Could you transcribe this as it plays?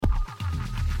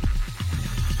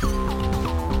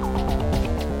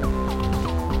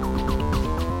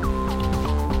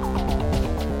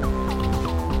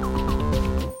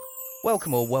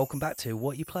Welcome or welcome back to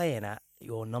What You Playing At,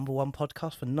 your number one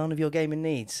podcast for none of your gaming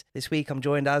needs. This week I'm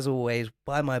joined as always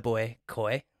by my boy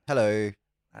Koi. Hello.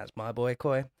 That's my boy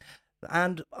Koi.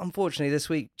 And unfortunately this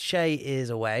week Shay is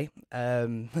away. Look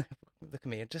at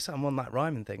me, I'm on that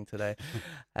rhyming thing today.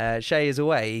 Shay is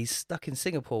away. He's stuck in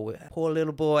Singapore with poor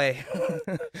little boy.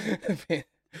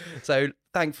 So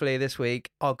thankfully this week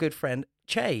our good friend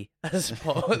Che has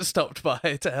stopped by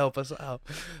to help us out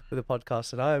with the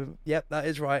podcast. And yep, that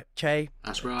is right. Che.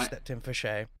 That's right. Stepped in for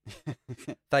Shay.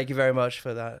 Thank you very much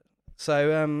for that.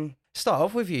 So, start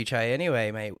off with you, Che.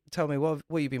 Anyway, mate, tell me what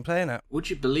you've been playing at. Would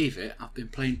you believe it? I've been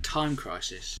playing Time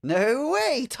Crisis. No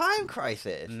way, Time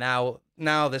Crisis. Now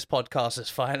this podcast has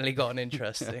finally gotten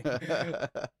interesting.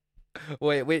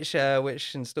 Wait, which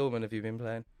installment have you been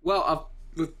playing? Well,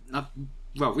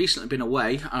 I've recently been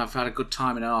away and I've had a good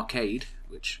time in an arcade,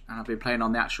 and I've been playing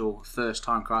on the actual first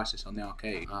Time Crisis on the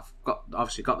arcade. I've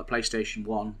obviously got the PlayStation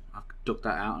 1. I've dug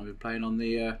that out and I've been playing on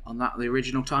the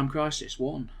original Time Crisis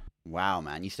 1. Wow,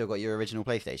 man, you still got your original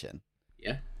PlayStation?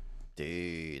 Yeah.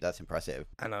 Dude, that's impressive.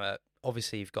 And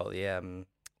obviously you've got the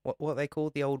what are they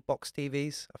called? The old box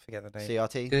TVs? I forget the name.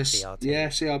 CRT? CRT. Yeah,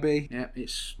 CRB. Yeah,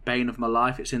 it's bane of my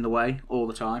life. It's in the way all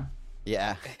the time.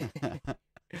 Yeah.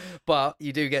 But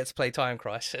you do get to play Time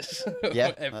Crisis from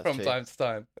true. time to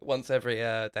time, once every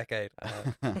decade.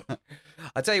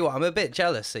 I tell you what, I'm a bit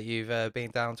jealous that you've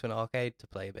been down to an arcade to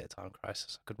play a bit of Time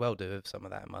Crisis. I could well do with some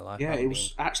of that in my life. Yeah, it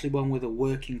was actually one with a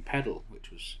working pedal,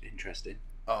 which was interesting.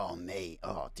 Oh, mate.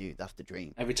 Oh, dude, that's the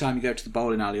dream. Every time you go to the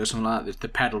bowling alley or something like that, the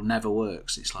pedal never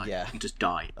works. It's like you just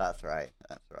die. That's right.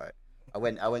 I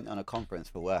went on a conference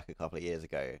for work a couple of years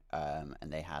ago, and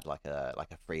they had like a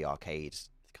free arcade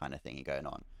kind of thing going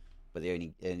on, but the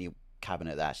only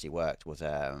cabinet that actually worked was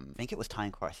I think it was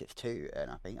Time Crisis 2, and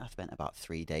I think I spent about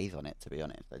 3 days on it, to be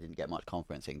honest. I didn't get much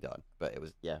conferencing done, but it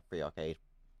was free arcade.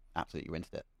 Absolutely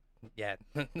rinsed it. Yeah,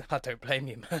 I don't blame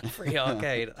you, man. Free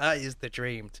arcade, that is the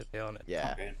dream, to be honest.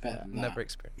 Yeah. Can't get any better than that. Never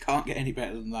experienced. Can't get any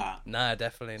better than that. No,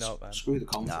 definitely not, man. Screw the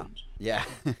conference. No. Yeah.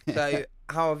 So,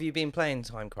 how have you been playing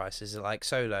Time Crisis? Is it like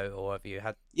solo, or have you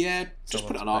had? Yeah, just someone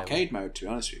put it on to play arcade mode, to be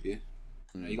honest with you.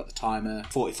 You got the timer,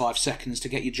 45 seconds to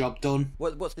get your job done.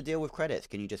 What's the deal with credits?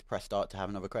 Can you just press start to have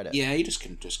another credit? Yeah, you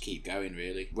can just keep going,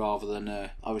 really, rather than,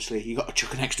 obviously, you got to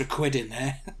chuck an extra quid in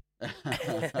there.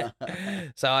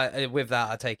 So with that,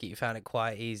 I take it you found it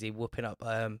quite easy whooping up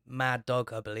Mad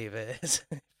Dog, I believe it is.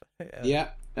 Yeah,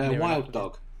 Wild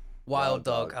Dog. Wild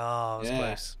Dog. Oh, I was Yeah.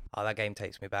 close. Oh, that game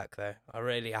takes me back though. I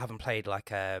haven't played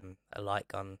like a light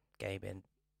gun game in,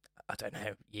 I don't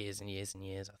know, years and years and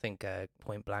years. I think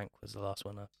Point Blank was the last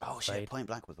one I Oh played. shit, Point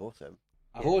Blank was awesome.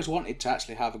 I've always wanted to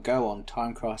actually have a go on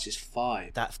Time Crisis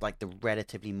 5. That's like the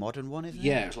relatively modern one, isn't it?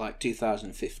 Yeah, it was like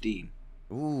 2015.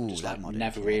 Ooh, Just that like modern.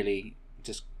 never really,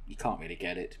 you can't really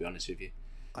get it, to be honest with you.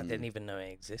 I didn't even know it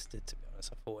existed, to be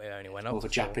honest. I thought it only went up Or the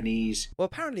before. Japanese. Well,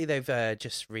 apparently they've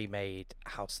just remade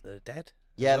House of the Dead.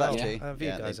 Yeah, as well. that's true. Have you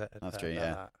Yeah, guys that's heard true. about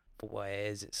Yeah. that? For what it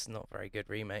is, it's not a very good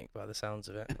remake by the sounds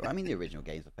of it. Well, I mean, the original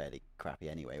games were fairly crappy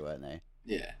anyway, weren't they?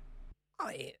 Yeah.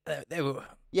 They were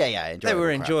Yeah, they were crap,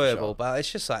 for enjoyable, sure. but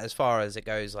it's just like as far as it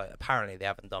goes, like apparently they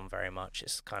haven't done very much.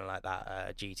 It's kind of like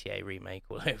that GTA remake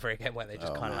all over again, where they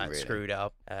just Oh, kind of man, like really? screwed it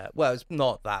up. Well, it's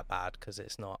not that bad because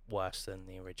it's not worse than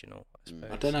the original. I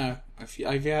suppose. I don't know.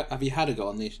 Have you had a go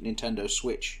on the Nintendo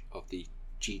Switch of the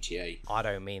GTA? I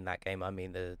don't mean that game. I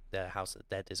mean the House of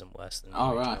the Dead isn't worse than the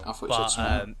Oh, original. right. I thought you said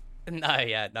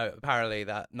smart. No. Apparently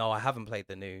I haven't played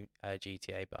the new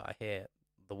GTA, but I hear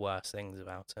the worst things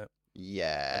about it.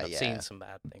 Yeah, And I've yeah. seen some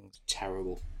bad things.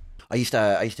 Terrible. I used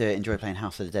to enjoy playing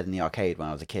House of the Dead in the arcade when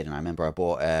I was a kid, and I remember I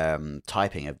bought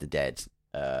Typing of the Dead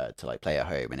to like play at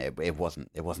home, and it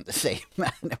wasn't the same,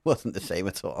 man. It wasn't the same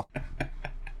at all.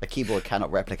 A keyboard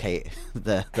cannot replicate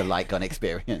the light gun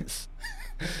experience.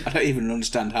 I don't even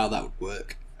understand how that would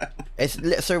work.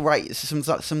 So right,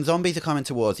 some zombies are coming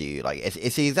towards you. Like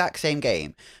it's the exact same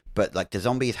game, but like the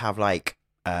zombies have like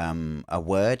a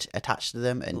word attached to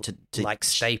them, and to Like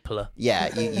stapler.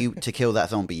 yeah, you to kill that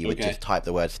zombie, you would Okay. just type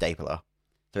the word stapler.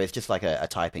 So it's just like a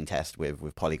typing test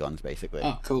with polygons, basically.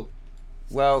 Oh, cool.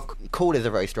 Well, cool is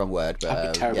a very strong word, but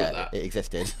I'd be terrible yeah, at that. it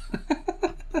existed.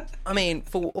 I mean,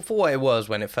 for what it was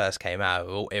when it first came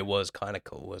out, it was kind of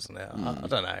cool, wasn't it? I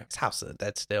don't know. It's House of the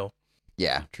Dead still.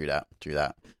 Yeah, true that.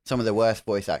 Some of the worst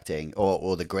voice acting,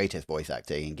 or the greatest voice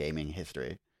acting in gaming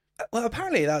history. Well,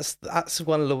 apparently that's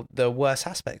one of the worst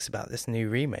aspects about this new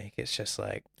remake. It's just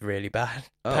like really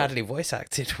badly voice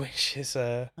acted, which is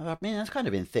I mean, that's kind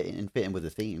of been fitting with the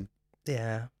theme.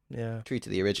 yeah. True to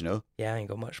the original. Yeah, I ain't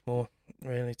got much more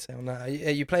really to say on that.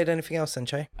 You played anything else then,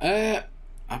 Che? I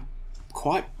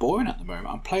quite boring at the moment.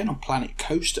 I'm playing on Planet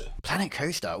Coaster. Planet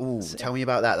Coaster. Ooh, tell me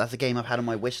about that. That's a game I've had on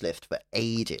my wish list for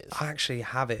ages. I actually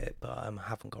have it, but I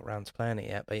haven't got around to playing it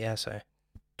yet. But yeah, so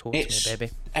talk to It's me,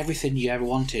 baby. everything you ever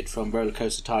wanted from Roller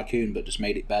Coaster Tycoon, but just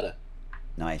made it better.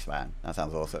 Nice, man. That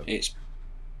sounds awesome. It's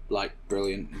like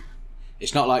brilliant.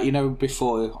 It's not like,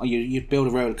 before you'd build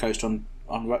a roller coaster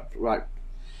on right,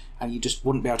 and you just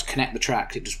wouldn't be able to connect the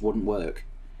tracks. It just wouldn't work.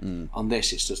 On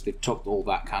this, it's just they've took all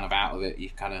that kind of out of it.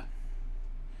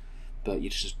 But you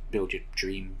just build your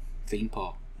dream theme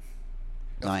park.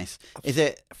 Nice. Is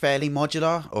it fairly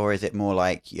modular, or is it more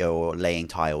like you're laying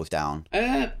tiles down?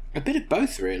 A bit of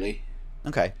both, really.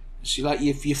 Okay. So like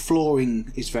your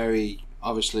flooring is very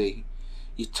obviously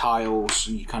your tiles,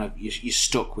 and you're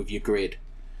stuck with your grid.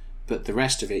 But the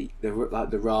rest of it, the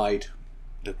ride,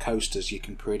 the coasters, you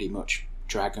can pretty much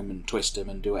drag them and twist them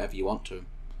and do whatever you want to them.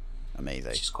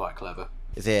 Amazing. Which is quite clever.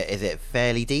 Is it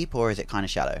fairly deep, or is it kind of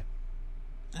shallow?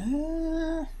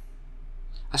 I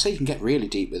say you can get really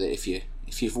deep with it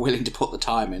if you're willing to put the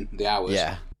time in, the hours.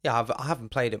 Yeah. Yeah, I haven't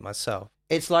played it myself.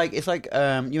 It's like you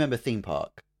remember Theme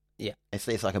Park? Yeah.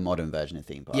 It's like a modern version of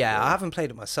Theme Park. Yeah, really. I haven't played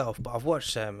it myself, but I've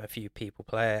watched a few people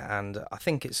play it, and I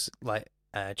think it's like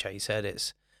Che said,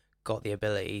 it's got the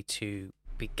ability to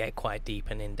get quite deep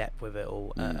and in depth with it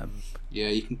all. Yeah,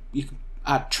 you can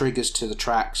add triggers to the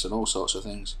tracks and all sorts of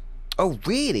things. Oh,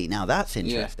 really? Now that's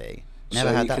interesting. Never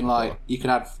so had you that can before. you can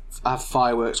have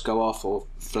fireworks go off or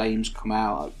flames come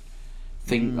out.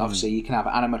 Obviously you can have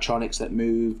animatronics that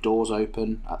move, doors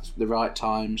open at the right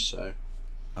times. So,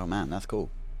 Oh man, that's cool.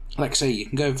 like I say, you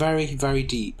can go very, very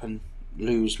deep and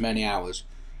lose many hours.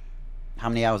 How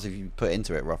many hours have you put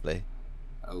into it, roughly?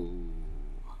 Oh,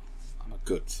 I'm a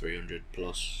good 300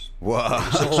 plus. Whoa.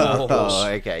 Oh.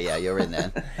 Okay, yeah, you're in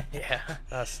then. Yeah,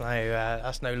 that's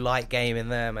no light game in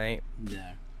there, mate. No.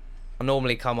 I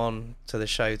normally come on to the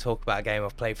show, talk about a game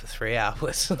I've played for 3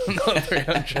 hours, not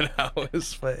 300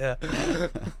 hours, but yeah.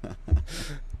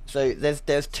 So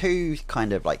there's two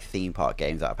kind of like theme park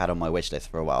games that I've had on my wish list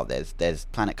for a while. There's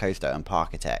Planet Coaster and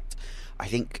Parkitect. I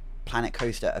think Planet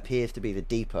Coaster appears to be the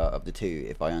deeper of the two,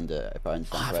 if I understand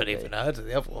I haven't correctly. even heard of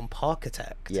the other one,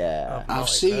 Parkitect. Yeah. I've not I've even heard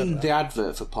seen of the that.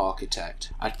 advert for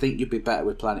Parkitect. I think you'd be better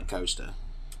with Planet Coaster.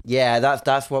 Yeah,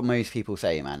 that's what most people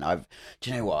say, man.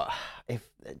 Do you know what? If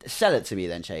sell it to me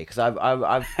then, Che, because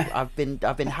I've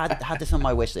had this on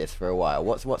my wish list for a while.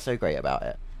 What's so great about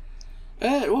it?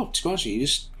 Well, to be honest with you, you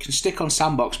just can stick on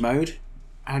sandbox mode,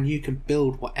 and you can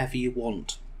build whatever you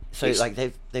want. So like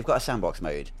they've got a sandbox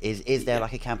mode. Is there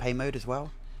like a campaign mode as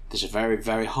well? There's a very,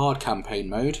 very hard campaign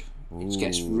mode. It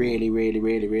gets really, really,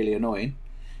 really, really annoying.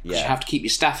 Because Yeah. you have to keep your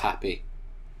staff happy.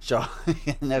 Sure.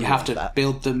 You have to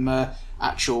build them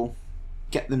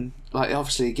get them, like,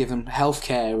 obviously give them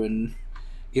healthcare and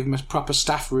give them a proper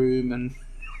staff room, and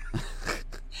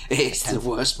it's the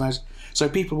worst most. So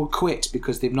people will quit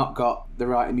because they've not got the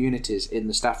right immunities in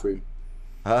the staff room,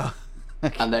 Oh,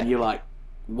 and then you're like,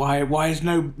 why is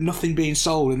nothing being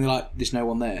sold? And they're like, there's no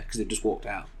one there because they've just walked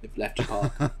out, they've left your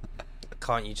park.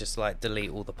 Can't you just like delete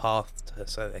all the paths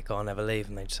so they can't ever leave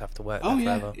and they just have to work there Oh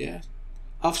yeah, forever? yeah.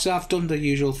 I've done the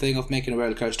usual thing of making a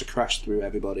roller coaster crash through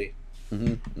everybody,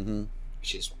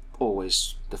 which is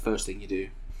always the first thing you do.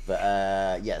 but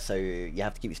yeah. So you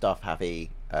have to keep your staff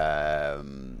happy.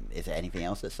 Is there anything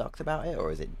else that sucks about it,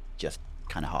 or is it just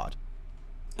kind of hard?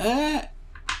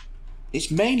 It's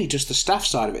mainly just the staff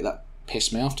side of it that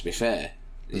pissed me off. To be fair,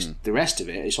 the rest of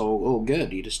it, it's all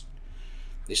good.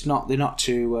 They're not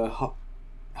too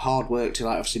hard work to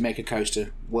like obviously make a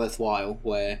coaster worthwhile.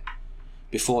 Where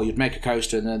before you'd make a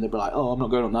coaster and then they'd be like, "Oh, I'm not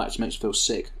going on that. It makes me feel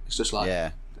sick." It's just like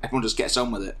Yeah. everyone just gets on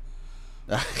with it.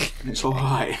 It's all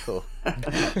right. Cool.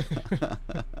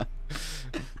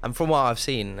 And from what I've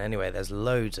seen, anyway, there's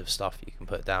loads of stuff you can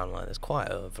put down. Like there's quite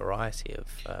a variety of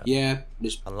Yeah,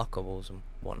 there's unlockables and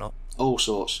whatnot. all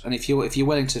sorts. And if you're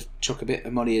willing to chuck a bit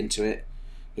of money into it,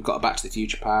 we've got a Back to the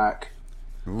Future pack,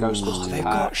 Ghostbusters They've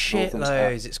pack, got all shit things like that.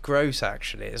 loads. It's gross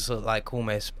actually. It's sort of like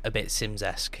almost a bit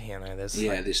Sims-esque. You know, there's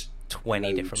Yeah, like there's 20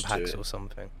 loads different to packs it. or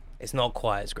something. It's not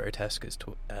quite as grotesque as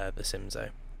the Sims though.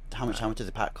 How much does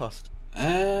a pack cost?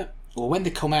 Well, when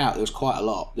they come out, there was quite a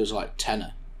lot. There was like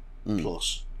tenner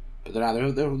plus, but now they're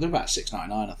about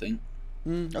 $6.99, I think.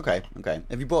 Okay.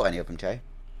 Have you bought any of them, Che?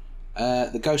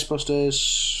 The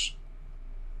Ghostbusters,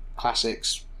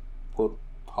 classics, Wood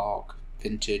Park,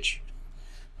 vintage,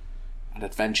 and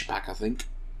adventure pack, I think.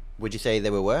 Would you say they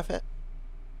were worth it?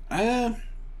 The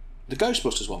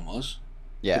Ghostbusters one was.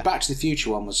 Yeah. The Back to the Future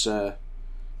one was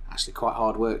actually quite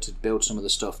hard work to build some of the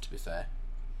stuff. To be fair,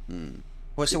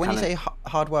 Well, so when you say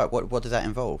hard work, what does that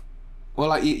involve? Well,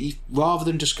 like you, rather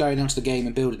than just going onto the game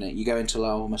and building it, you go into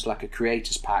almost like a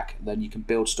creators pack. Then you can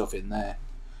build stuff in there,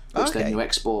 which then you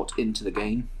export into the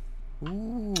game.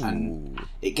 Ooh. And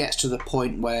it gets to the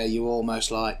point where you're almost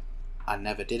like, I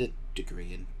never did a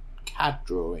degree in CAD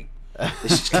drawing.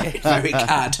 This is getting very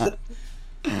CAD.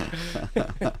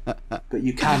 But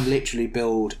you can literally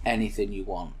build anything you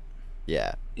want.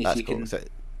 Yeah, If that's you cool. can- So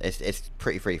it's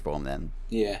pretty freeform then.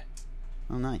 Yeah.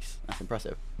 Oh, nice. That's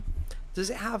impressive. Does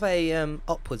it have a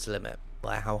upwards limit,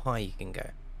 like how high you can go?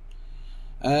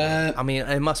 I I mean,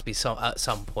 it must be at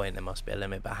some point there must be a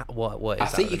limit, but what is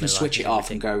that think you can limit switch like? it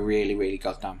off and go really, really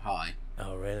goddamn high.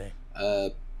 Oh, really?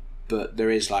 But there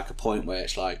is like a point where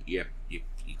it's like, you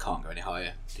can't go any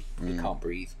higher. You can't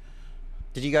breathe.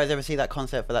 Did you guys ever see that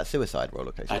concept for that suicide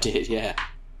roller coaster? I did, yeah.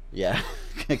 Yeah.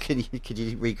 Could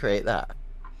you recreate that?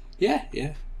 Yeah.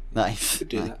 Nice. Could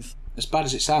do nice. that. As bad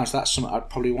as it sounds, that's something I'd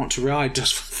probably want to ride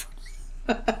just for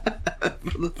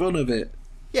the fun of it.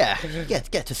 Yeah.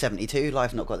 Get to 72.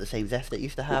 Life's not got the same zest it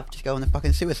used to have. Just go on the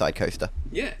fucking suicide coaster.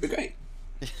 Yeah, it'd be great.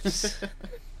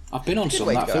 I've been on Good some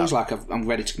way to that go feels out. like I'm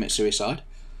ready to commit suicide.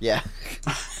 Yeah.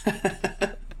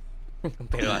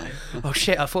 Be like, oh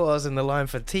shit! I thought I was in the line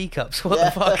for teacups. What the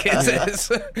fuck is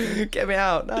this? Get me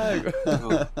out! No.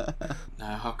 No,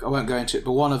 I won't go into it.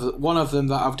 But one of them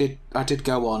that I did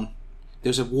go on.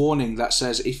 There's a warning that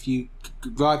says if you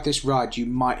ride this ride, you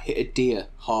might hit a deer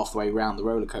halfway round the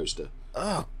roller coaster.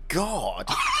 Oh God.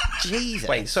 Jesus.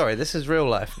 Wait, sorry. This is real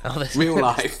life. Oh, this Real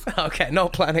life. Okay,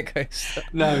 not Planet Coaster.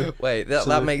 No. Wait,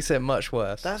 that makes it much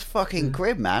worse. That's fucking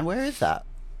grim, man. Where is that?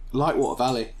 Lightwater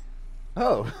Valley.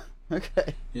 Oh.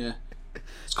 Okay. Yeah.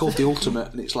 It's called The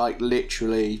Ultimate, and it's like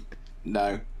literally,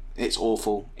 no, it's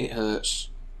awful. It hurts.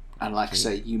 And like I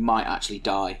say, you might actually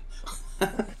die.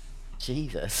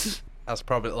 Jesus. That's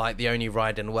probably like the only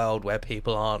ride in the world where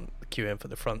people aren't queuing for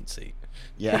the front seat.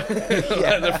 Yeah.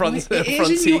 The front It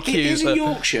front is seat in queues. in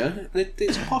Yorkshire.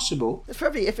 It's possible. It's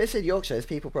probably, if it's in Yorkshire, there's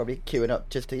people probably queuing up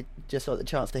just on the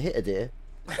chance to hit a deer.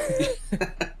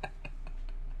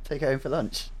 Take it home for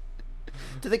lunch.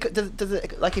 Does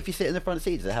it, like, if you sit in the front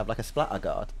seat, does it have like a splatter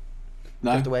guard? You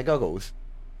No, have to wear goggles.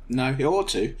 no, it ought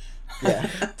to. Yeah.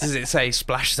 Does it say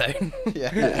splash zone?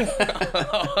 Yeah.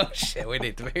 Oh shit! We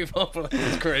need to move on from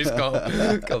this cruise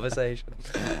conversation.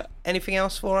 Anything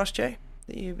else for us, Jay?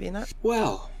 That you've been at?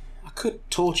 Well, I could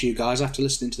torture you guys after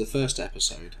listening to the first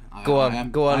episode. Go I on.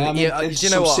 am Do you know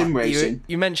some what? sim racing.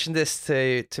 You mentioned this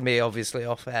to me, obviously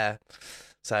off air.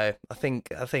 So I think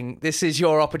this is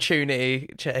your opportunity,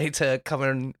 Jay, to come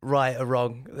and right a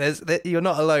wrong. You're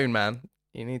not alone, man.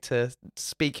 You need to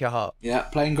speak your heart. Yeah,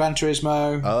 playing Gran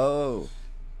Turismo, Oh.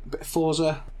 a bit of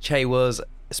Forza. Jay was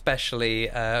especially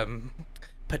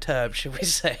perturbed, should we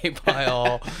say, by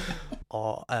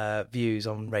our views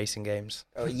on racing games.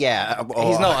 Oh, yeah.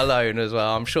 He's not alone as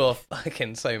well. I'm sure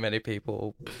fucking so many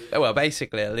people, well,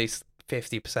 basically at least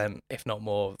 50%, if not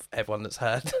more, of everyone that's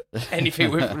heard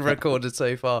anything we've recorded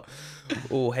so far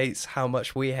all hates how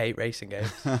much we hate racing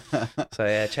games. So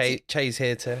yeah, Che's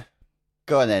here to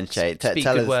Go on then, Shay. speak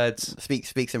Tell good us. words.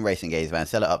 Speak some racing games, man.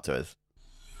 Sell it up to us.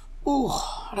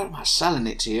 Oh, I don't mind selling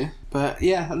it to you, but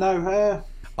yeah, no.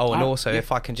 Oh, and I- also, yeah.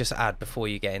 if I can just add before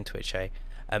you get into it, Che,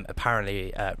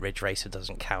 apparently Ridge Racer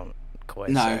doesn't count quite.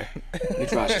 No,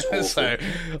 Ridge Racer's awful. So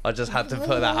I just had to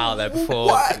put that out there before.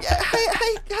 What?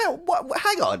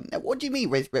 Hang on. What do you mean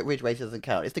Ridge Racer doesn't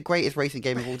count? It's the greatest racing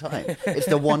game of all time. It's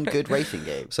the one good racing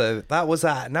game. So that was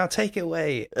that. Now take it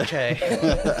away, Che.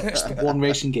 It's the one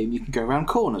racing game you can go around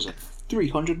corners at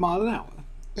 300 miles an hour.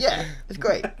 Yeah, it's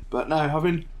great. But no,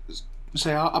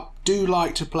 I do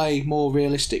like to play more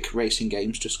realistic racing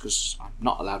games just because I'm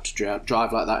not allowed to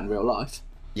drive like that in real life.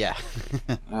 Yeah.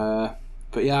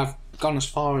 But yeah, I've gone as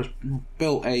far as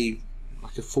built a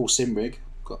full sim rig.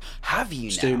 Got Have you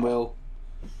steering now? wheel,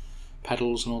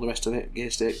 pedals, and all the rest of it. Gear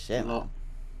stick. Shit, a lot. man.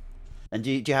 And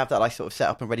do you have that like sort of set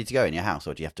up and ready to go in your house,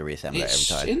 or do you have to reassemble It's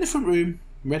it every time? in the front room,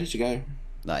 ready to go.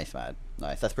 Nice, man.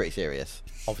 Nice. That's pretty serious.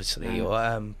 Obviously, your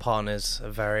partner's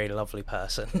a very lovely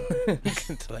person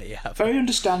to let you have. Very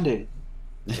understanding.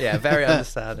 Yeah, very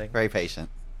understanding. Very patient.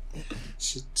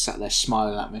 She sat there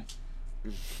smiling at me.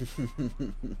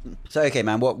 So, okay,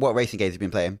 man. What racing games have you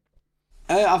been playing?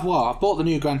 I've bought the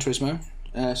new Gran Turismo.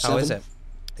 7. How is it?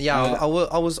 Yeah, Uh,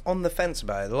 I was on the fence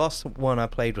about it. The last one I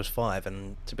played was 5,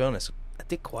 and to be honest, I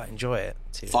did quite enjoy it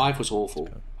too. 5 was awful.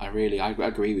 I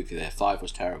agree with you there. 5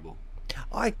 was terrible.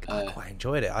 I quite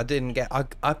enjoyed it.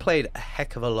 I played a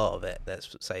heck of a lot of it,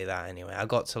 let's say that anyway. I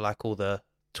got to like all the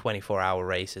 24-hour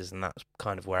races, and that's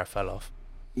kind of where I fell off.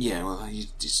 Yeah, well,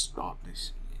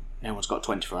 no one's got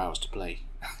 24 hours to play.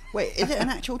 Wait, is it an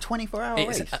actual 24-hour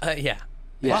race? Yeah.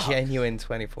 Yeah. Genuine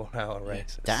 24-hour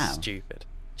race. It's Damn. stupid.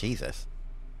 Jesus.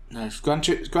 No, Gran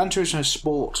Turismo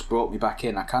Sport brought me back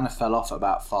in. I kind of fell off at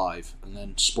about 5, and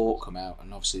then Sport come out,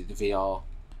 and obviously the VR,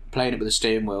 playing it with the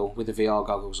steering wheel with the VR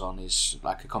goggles on is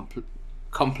like a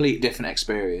complete different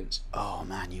experience. Oh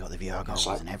man, you got the VR goggles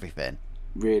like- and everything.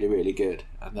 Really, really good.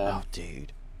 And then Oh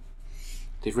dude.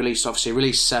 they've released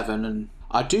 7, and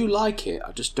I do like it.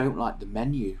 I just don't like the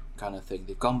menu kind of thing.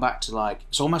 They've gone back to like,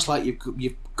 it's almost like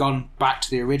you've gone back to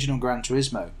the original Gran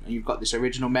Turismo, and you've got this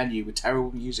original menu with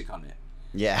terrible music on it,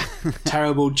 Yeah.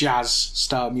 terrible jazz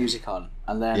style music on,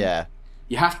 and then Yeah.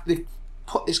 you have to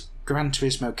put this Gran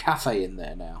Turismo cafe in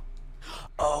there now.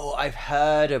 Oh, I've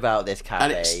heard about this And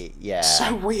cafe. Yeah.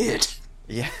 So weird.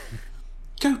 Yeah.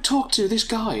 Go talk to this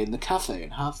guy in the cafe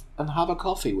and have a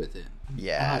coffee with him.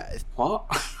 Yeah. I'm like, what?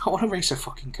 I want to race a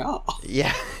fucking car.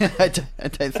 Yeah. I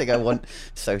don't think I want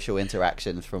social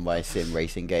interactions from my sim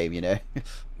racing game, you know?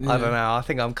 I don't know. I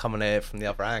think I'm coming at it from the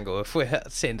other angle. If we're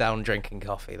sitting down drinking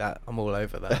coffee, that I'm all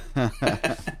over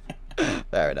that.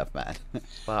 Fair enough, man.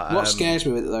 But, What scares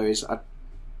me with it though is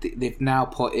they've now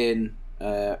put in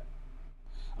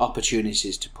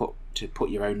opportunities to put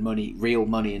your own money, real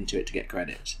money, into it to get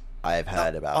credits. I've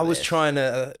heard about I was this. trying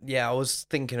to, I was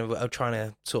thinking of trying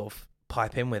to sort of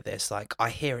pipe in with this. Like, I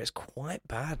hear it's quite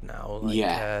bad now. Like,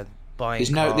 Yeah. buying There's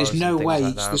cars no and things way.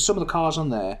 like that. There's some of the cars on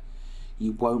there,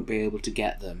 you won't be able to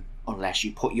get them unless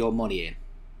you put your money in.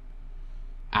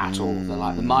 At all, they're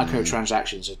like the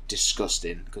microtransactions are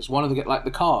disgusting because one of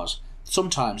the cars.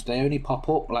 Sometimes they only pop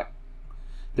up like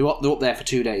they're up there for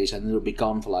 2 days and they'll be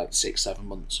gone for like 6-7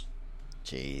 months.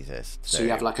 Jesus. So you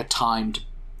have like a timed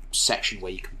section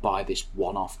where you can buy this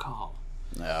one-off car.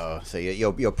 Oh, so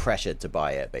you're pressured to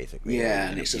buy it, basically. Yeah,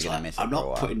 and You're it's just gonna like, miss it I'm for a not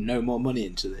while. putting no more money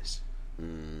into this.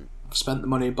 I've spent the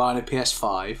money buying a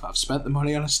PS5. I've spent the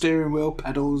money on a steering wheel,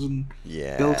 pedals, and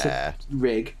Yeah. built a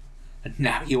rig. And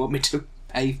now you want me to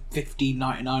pay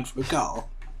 $15.99 for a car?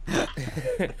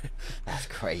 That's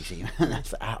crazy, man.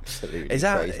 That's absolutely Is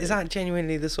that crazy. is that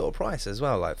genuinely the sort of price as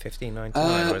well, like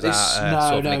 $15.99, or is that It's-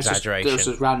 sort of an it's just, exaggeration? there's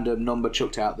a random number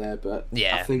chucked out there, but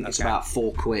Yeah, I think it's okay. about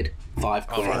 £4, £5 a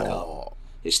car. Oh,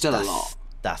 It's still a lot.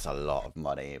 that's a lot of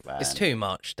money, man. It's too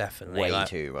much, definitely. Way like,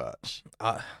 too much.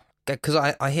 because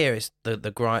I hear it's the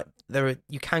grind.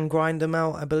 You can grind them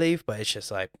out, I believe, but it's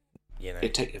just like,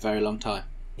 It'd take a very long time.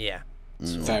 yeah,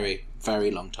 It's a very, very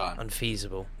long time.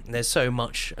 unfeasible. And there's so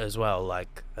much as well,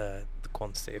 like the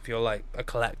quantity. If you're like a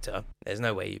collector, there's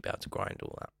no way you'd be able to grind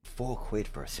all that. £4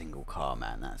 for a single car,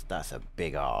 man. That's a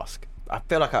big ask. I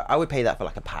feel like I would pay that for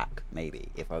like a pack, maybe,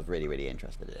 if I was really, really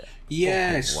interested in it.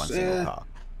 Yeah, £4 it's, for one single car.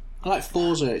 I like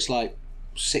Forza. It's like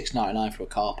 $6.99 for a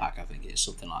car pack. I think it's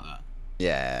something like that.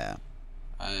 Yeah.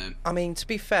 I mean, to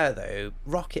be fair though,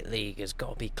 Rocket League has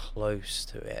got to be close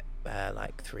to it,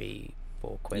 like £3-4.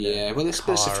 Yeah, well, it's a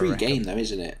car, I free reckon. game though,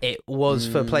 isn't it? It was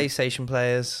for PlayStation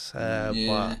players, Yeah.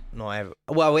 but not ever.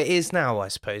 Well, it is now, I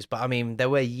suppose. But I mean, there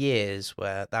were years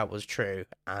where that was true,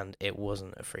 and it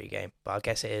wasn't a free game. But I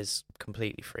guess it is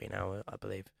completely free now, I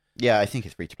believe. Yeah, I think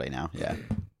it's free to play now. Yeah.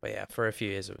 But yeah, for a few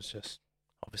years, it was just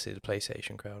obviously the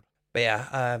PlayStation crowd. But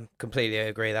yeah, completely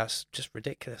agree. That's just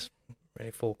ridiculous.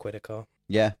 Really, £4 a car.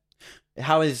 Yeah.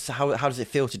 How does it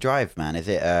feel to drive, man? Is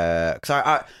it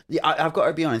because I've got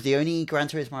to be honest, the only Gran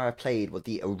Turismo I played was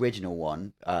the original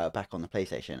one back on the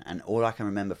PlayStation, and all I can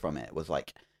remember from it was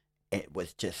like it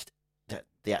was just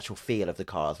the actual feel of the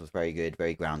cars was very good,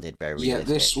 very grounded, very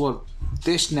realistic. Yeah,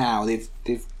 this now they've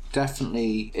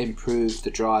definitely improved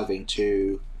the driving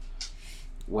to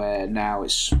where now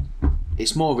it's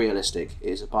more realistic.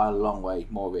 It's by a long way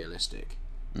more realistic.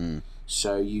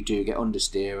 So you do get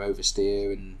understeer,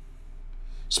 oversteer, and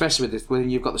especially with when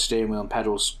you've got the steering wheel and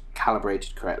pedals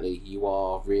calibrated correctly, you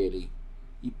are really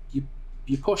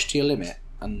you push to your limit,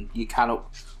 and you can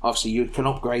obviously you can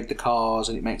upgrade the cars,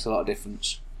 and it makes a lot of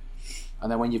difference.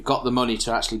 And then when you've got the money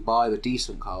to actually buy the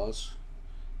decent cars,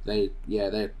 they're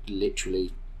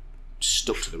literally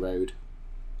stuck to the road.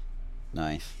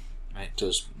 Nice. It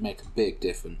does make a big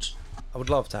difference. I would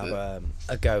love to have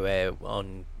a go here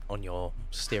on your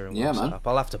steering wheel Yeah, man. setup.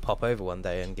 I'll have to pop over one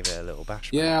day and give it a little bash.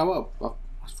 Yeah, well,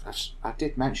 I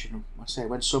did mention, I say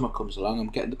when summer comes along, I'm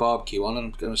getting the barbecue on and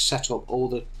I'm going to set up all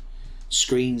the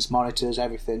screens, monitors,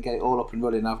 everything, get it all up and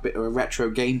running, have a bit of a retro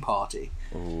game party.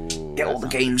 Ooh, Get all the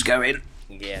games going.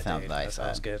 Yeah, Sounds dude, nice, that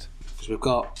sounds man. good. Because we've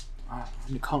got, how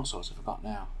many consoles have I got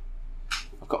now?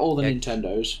 I've got all the Yeah.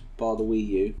 Nintendos, bar the Wii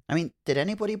U. I mean, did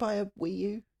anybody buy a Wii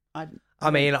U? I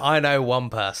mean, I know one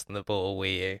person that bought a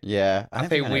Wii U. Yeah, I don't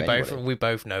think I know anybody. we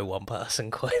both know one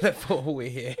person quite that bought a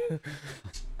Wii U.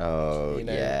 Oh You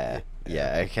know,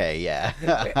 yeah, okay, yeah,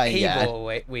 He yeah. bought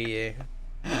a Wii U.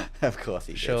 Of course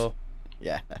he did. Sure.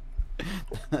 Yeah.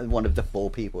 One of the 4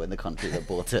 people in the country that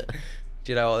bought it.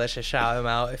 Do you know what? Let's just shout him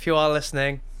out. If you are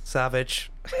listening,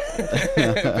 Savage.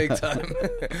 Big time.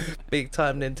 Big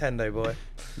time Nintendo boy.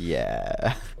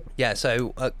 Yeah. Yeah,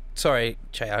 so, sorry,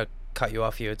 Che, I cut you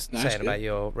off. You were saying good. about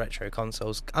your retro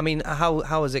consoles. I mean,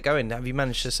 how is it going? Have you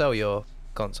managed to sell your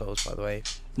consoles, by the way?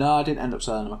 No, I didn't end up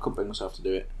selling them. I couldn't bring myself to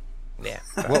do it. Yeah.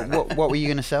 What were you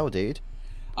going to sell, dude?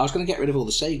 I was going to get rid of all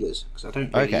the Segas because I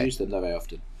don't really Okay. use them very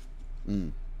often.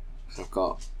 Mm. So I've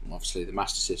got obviously the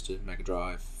Master System, Mega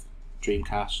Drive,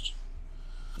 Dreamcast,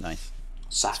 Nice.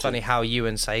 Saturn. It's funny how you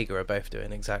and Sega are both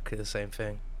doing exactly the same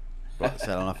thing. Right,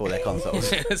 selling off all their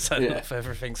consoles. Selling Yeah. off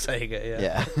everything Sega,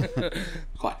 yeah. Yeah.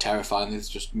 Quite terrifying. They've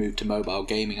just moved to mobile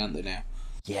gaming, haven't they now?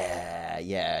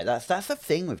 Yeah. That's the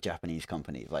thing with Japanese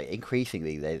companies. Like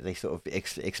increasingly, they sort of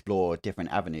explore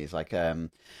different avenues. Like who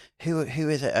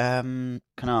is it?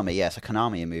 Konami. Yeah, so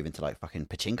Konami are moving to like fucking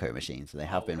pachinko machines, and they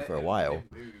have been for a while.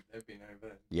 They've been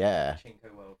over Yeah.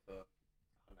 Pachinko world for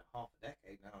half a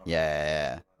decade now.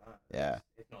 Yeah.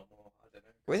 If not more, I don't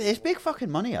know. Well, it's big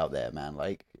fucking money out there, man.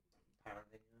 Like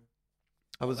Apparently.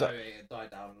 I was Although it died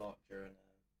down a lot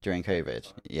during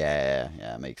COVID.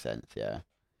 Yeah, makes sense. Yeah.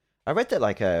 I read that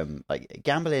like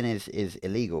gambling is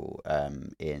illegal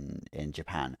in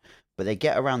Japan, but they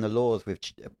get around the laws with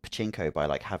pachinko by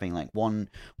like having like one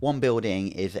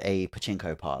building is a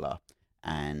pachinko parlor,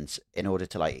 and in order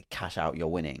to like cash out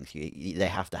your winnings, they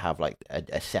have to have like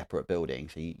a separate building.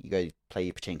 So you go play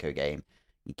your pachinko game,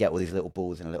 you get all these little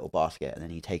balls in a little basket, and then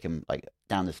you take them like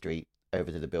down the street over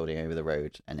to the building over the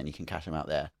road, and then you can cash them out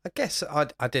there. I guess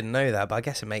I didn't know that, but I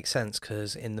guess it makes sense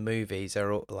because in the movies,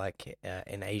 they're all like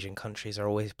in Asian countries, they're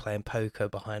always playing poker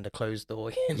behind a closed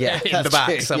door in the that's back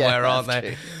true. somewhere, Yeah, aren't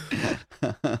that's they?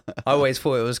 true. I always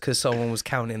thought it was because someone was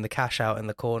counting the cash out in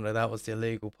the corner. That was the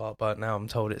illegal part, but now I'm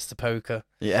told it's the poker.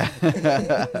 Yeah.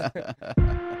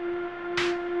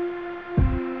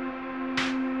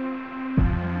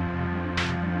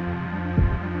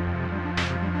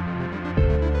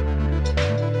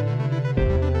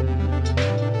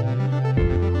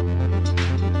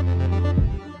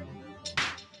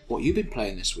 What you been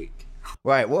playing this week?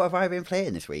 Right, what have I been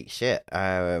playing this week? Shit.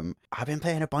 I've been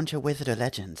playing a bunch of Wizard of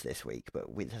Legends this week,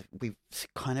 but we've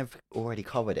kind of already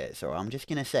covered it. So I'm just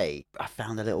going to say I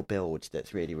found a little build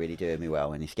that's really, really doing me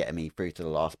well, and it's getting me through to the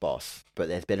last boss. But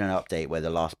there's been an update where the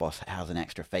last boss has an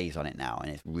extra phase on it now,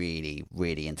 and it's really,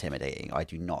 really intimidating. I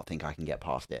do not think I can get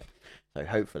past it. So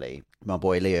hopefully my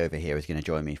boy Lee over here is going to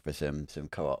join me for some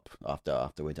co-op after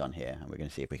we're done here, and we're going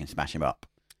to see if we can smash him up.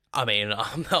 I mean,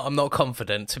 I'm not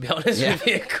confident, to be honest with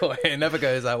you. It never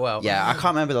goes that well. Yeah, I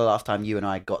can't remember the last time you and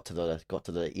I got to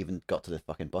the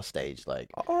fucking boss stage. Like,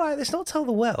 all right, let's not tell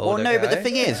the world. well, no, but the okay?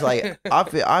 thing is, like,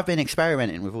 I've been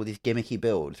experimenting with all these gimmicky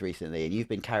builds recently, and you've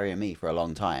been carrying me for a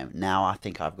long time. Now I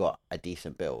think I've got a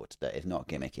decent build that is not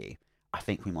gimmicky. I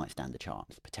think we might stand a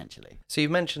chance potentially. So you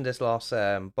mentioned this last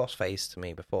boss phase to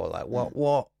me before. Like,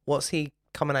 what's he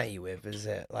coming at you with? Is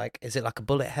it like a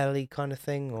bullet helly kind of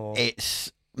thing, or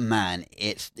It's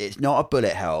not a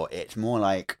bullet hell. It's more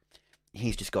like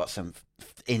he's just got some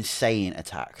insane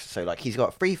attacks. So like he's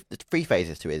got three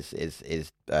phases to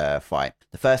his fight.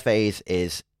 The first phase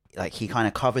is like he kind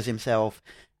of covers himself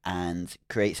and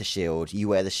creates a shield. You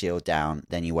wear the shield down,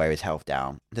 then you wear his health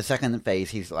down. The second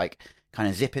phase, he's like kind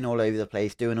of zipping all over the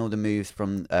place, doing all the moves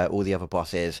from all the other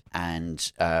bosses,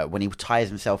 and when he tires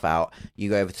himself out, you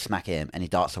go over to smack him, and he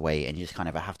darts away, and you just kind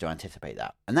of have to anticipate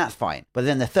that. And that's fine. But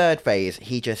then the third phase,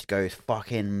 he just goes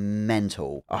fucking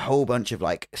mental. A whole bunch of,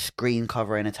 like, screen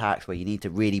covering attacks where you need to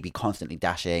really be constantly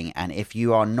dashing, and if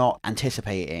you are not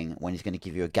anticipating when he's going to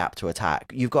give you a gap to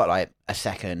attack, you've got, like, a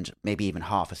second, maybe even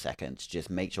half a second to just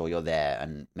make sure you're there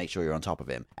and make sure you're on top of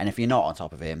him. And if you're not on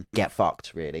top of him, get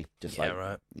fucked, really. Just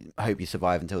right. I hope you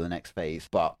survive until the next phase.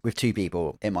 But with two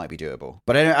people, it might be doable.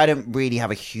 But I don't really have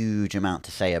a huge amount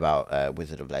to say about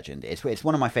Wizard of Legend. It's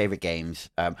one of my favorite games.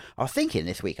 I was thinking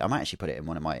this week I might actually put it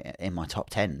in my top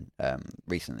 10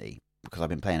 recently, because I've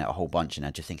been playing it a whole bunch, and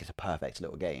I just think it's a perfect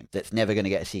little game that's never going to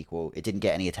get a sequel. It didn't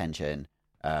get any attention.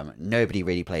 Nobody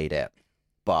really played it,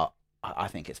 but I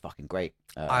think it's fucking great.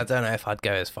 I don't know if I'd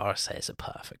go as far as say it's a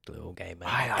perfect little game.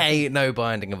 I Ain't no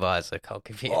Binding of Isaac. I'll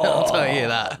tell you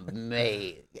that.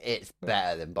 Mate, it's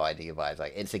better than Binding of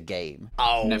Isaac. It's a game.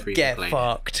 Oh, Never even get played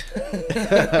fucked.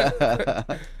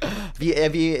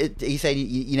 Have you saying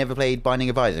you never played Binding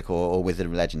of Isaac or Wizard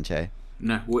of Legend, Che?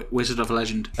 No, Wizard of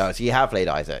Legend. Oh, so you have played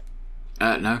Isaac?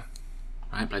 No,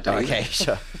 I ain't played that. Okay,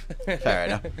 sure. Fair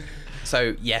enough.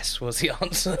 So yes was the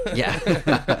answer.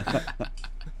 Yeah.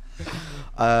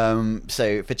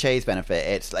 So for Che's benefit,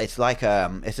 it's like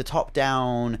it's a top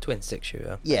down Twin stick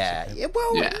shooter. Yeah. basically. Yeah.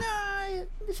 Well, Yeah. no,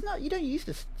 it's not. You don't use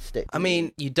the stick. I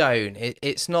mean, you don't.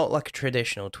 It's not like a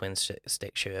traditional twin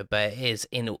stick shooter, but it is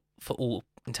for all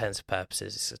intents and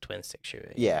purposes. It's a twin stick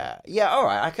shooter. Yeah. Yeah. All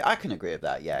right. I can agree with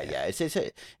that. Yeah. Yeah.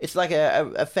 It's like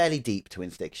a fairly deep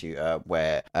twin stick shooter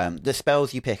where the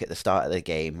spells you pick at the start of the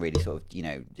game really sort of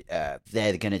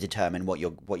they're going to determine what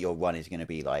your run is going to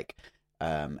be like.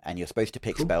 And you're supposed to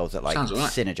pick spells that like Sounds all right.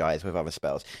 synergize with other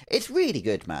spells. It's really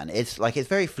good, man. It's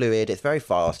very fluid, it's very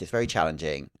fast, it's very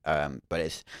challenging, but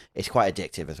it's quite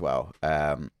addictive as well.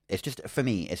 It's just, for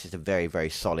me, it's just a very, very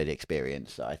solid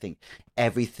experience. I think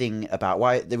everything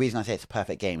about the reason I say it's a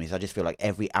perfect game is I just feel like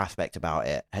every aspect about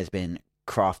it has been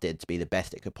crafted to be the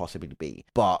best it could possibly be,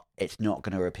 but it's not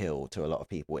going to appeal to a lot of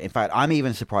people. In fact, I'm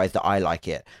even surprised that I like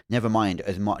it. Never mind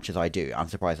as much as I do, I'm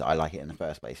surprised that I like it in the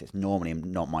first place. It's normally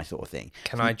not my sort of thing.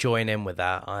 Can I join in with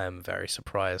that? I am very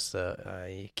surprised that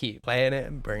you keep playing it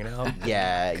and bringing it up.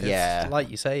 Yeah, 'Cause yeah.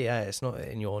 Like you say, yeah, it's not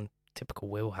in your typical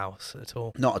wheelhouse at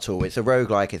all. Not at all. It's a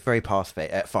roguelike. It's very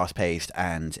fast-paced,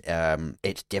 and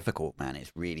it's difficult, man.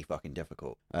 It's really fucking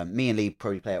difficult. Me and Lee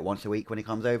probably play it once a week when he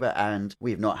comes over, and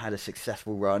we've not had a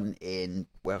successful run in...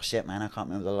 Well, shit, man, I can't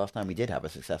remember the last time we did have a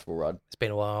successful run. It's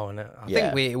been a while, and I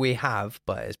Yeah. think we have,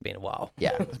 but it's been a while.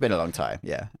 Yeah, it's been a long time,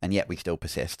 yeah. And yet we still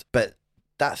persist. But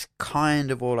that's kind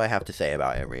of all I have to say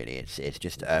about it, really. It's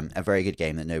just a very good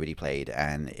game that nobody played,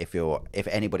 and if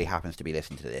anybody happens to be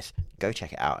listening to this, go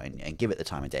check it out and give it the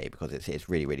time of day, because it's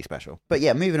really, really special. But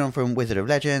yeah, moving on from Wizard of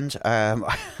Legend, I've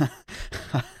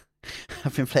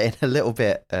been playing a little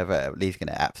bit of... Lee's going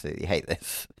to absolutely hate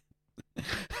this.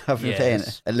 I've been playing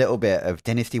a little bit of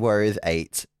Dynasty Warriors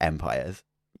 8 Empires.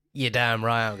 You're damn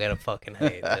right I'm going to fucking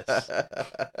hate this.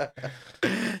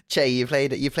 Che, you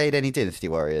played any Dynasty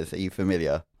Warriors? Are you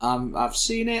familiar? I've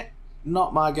seen it.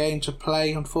 Not my game to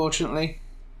play, unfortunately.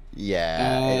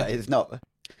 Yeah, it's not...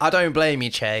 I don't blame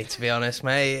you, Che, to be honest,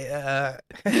 mate.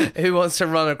 Who wants to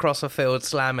run across a field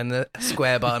slamming the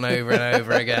square button over and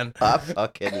over again? I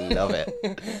fucking love it.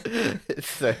 It's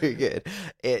so good.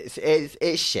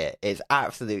 It's shit. It's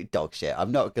absolute dog shit.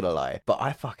 I'm not gonna lie, but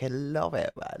I fucking love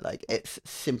it, man. Like, it's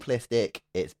simplistic,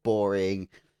 it's boring,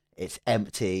 it's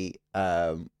empty.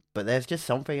 But there's just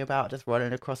something about just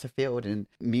running across a field and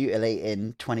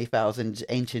mutilating 20,000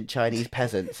 ancient Chinese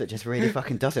peasants that just really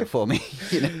fucking does it for me.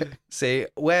 You know? See,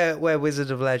 where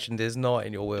Wizard of Legend is not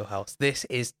in your wheelhouse, this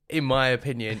is, in my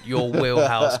opinion, your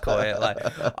wheelhouse, Coy. Like,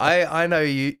 I know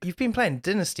you've been playing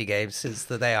Dynasty games since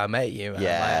the day I met you, man.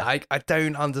 Yeah. Like, I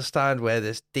don't understand where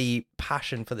this deep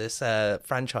passion for this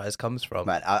franchise comes from.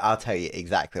 Man, I'll tell you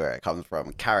exactly where it comes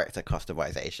from. Character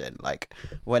customization. Like,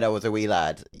 when I was a wee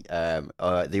lad,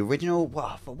 the original...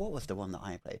 what was the one that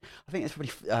I played? I think it's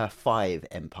probably 5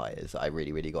 Empires that I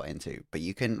really, really got into. But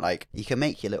you can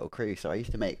make your little crew. So I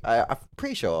used to make... I'm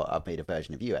pretty sure I've made a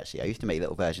version of you, actually. I used to make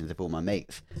little versions of all my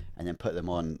mates and then put them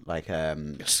on, like...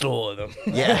 Slaughter them.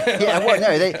 Yeah. Well,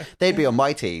 no, they'd be on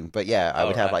my team. But yeah, I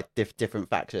would have, right. like, different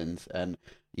factions. And...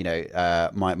 You know,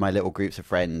 my little groups of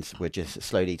friends would just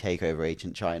slowly take over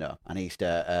ancient China, and I used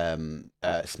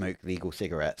to smoke legal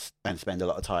cigarettes and spend a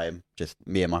lot of time just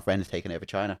me and my friends taking over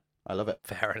China. I love it.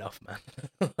 Fair enough,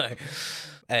 man. Like,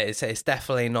 it's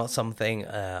definitely not something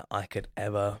I could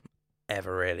ever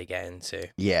really get into.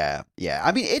 Yeah.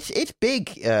 I mean, it's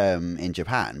big in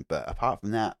Japan, but apart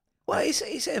from that, Well,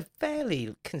 it's a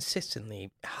fairly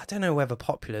consistently... I don't know whether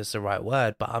popular is the right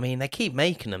word, but I mean, they keep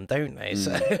making them, don't they?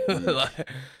 So, like,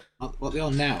 What are they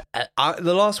on now?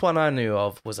 the last one I knew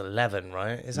of was 11,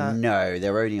 right? Is that no,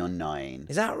 they're only on 9.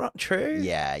 is that true?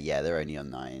 Yeah, they're only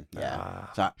on 9. Yeah.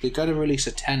 Ah. So, They're going to release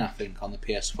a 10, I think, on the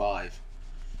PS5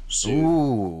 soon.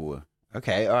 ooh.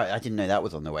 Okay, all right. I didn't know that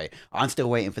was on the way. I'm still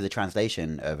waiting for the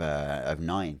translation of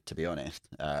 9, to be honest.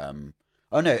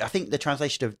 Oh no, I think the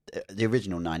translation of the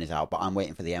original 9 is out, but I'm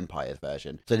waiting for the Empires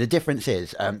version. So the difference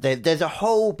is there's a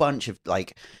whole bunch of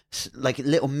like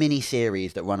little mini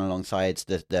series that run alongside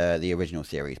the original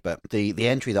series. But the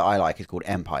entry that I like is called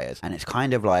Empires, and it's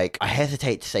kind of like, I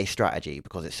hesitate to say strategy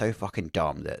because it's so fucking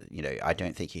dumb that, you know, I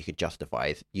don't think you could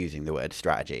justify using the word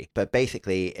strategy. But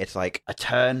basically, it's like a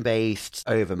turn-based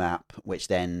overmap, which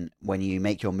then when you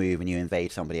make your move and you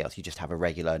invade somebody else, you just have a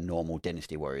regular normal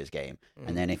Dynasty Warriors game,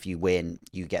 and then if you win,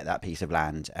 you get that piece of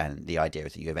land, and the idea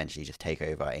is that you eventually just take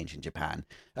over ancient China.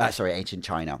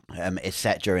 It's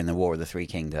set during the War of the Three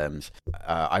Kingdoms.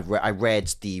 I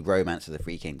read the Romance of the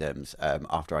Three Kingdoms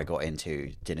after I got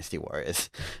into Dynasty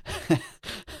Warriors.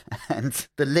 and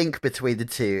the link between the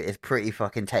two is pretty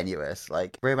fucking tenuous.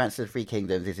 Like, Romance of the Three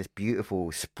Kingdoms is this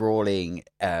beautiful, sprawling,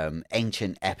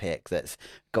 ancient epic that's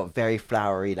got very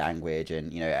flowery language,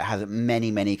 and it has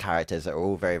many characters that are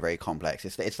all very, very complex.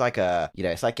 It's like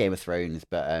it's like Game of Thrones,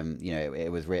 but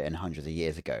it was written hundreds of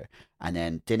years ago. And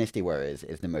then Dynasty Warriors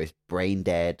is the most brain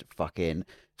dead, fucking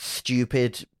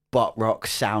stupid butt rock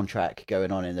soundtrack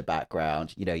going on in the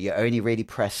background. You only really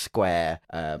press square.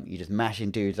 You're just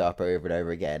mashing dudes up over and over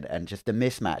again, and just the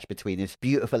mismatch between this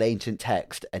beautiful ancient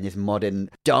text and this modern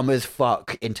dumb as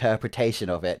fuck interpretation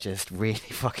of it just really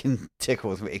fucking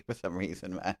tickles me for some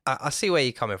reason, man. I see where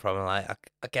you're coming from, and I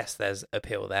guess there's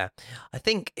appeal there. I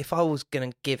think if I was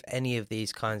gonna give any of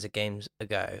these kinds of games a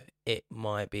go, it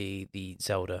might be the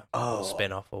Zelda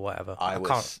spin-off or whatever. I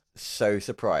was so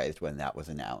surprised when that was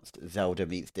announced. Zelda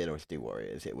meets Dynasty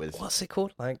Warriors. It was... What's it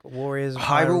called? Like Warriors?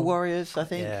 Hyrule Warriors, I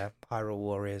think. Yeah, Hyrule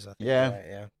Warriors, I think. Yeah. Right,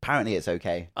 yeah. Apparently it's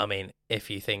okay. I mean, if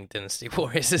you think Dynasty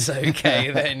Warriors is okay,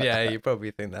 then yeah, you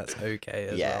probably think that's okay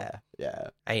as well. Yeah.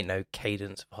 Ain't no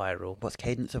Cadence of Hyrule. What's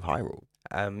Cadence of Hyrule?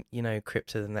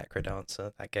 Crypt of the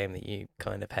Necrodancer, that game that you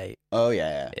kind of hate. Oh,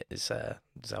 yeah. It's a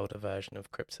Zelda version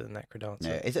of Crypt of the Necrodancer.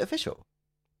 No, is it official?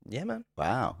 Yeah, man.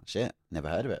 Wow, shit. Never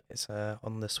heard of it. It's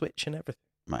on the Switch and everything.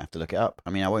 Might have to look it up. I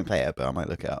mean, I won't play it, but I might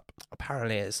look it up.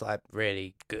 Apparently, it's like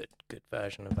really good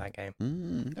version of that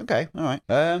game. Okay, all right.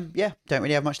 Yeah, don't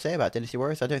really have much to say about Dynasty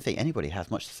Warriors. I don't think anybody has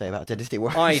much to say about Dynasty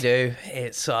Warriors. I do.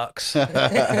 It sucks.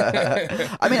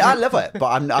 I mean, I love it, but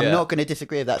I'm not going to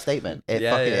disagree with that statement. It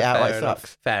fucking outright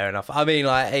sucks. Fair enough. I mean,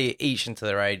 like, each into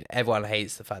their own. Everyone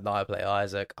hates the fact that I play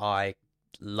Isaac. I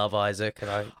love Isaac, and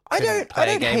I don't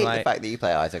hate the fact that you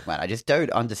play Isaac, man. I just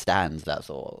don't understand. That's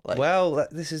all. Like... Well,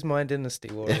 this is my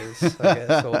Dynasty Warriors, I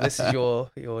guess, or this is your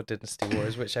Dynasty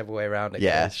Warriors, whichever way around it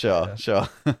goes. Sure.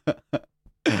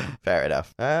 Fair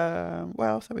enough. What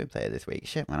else have we played this week?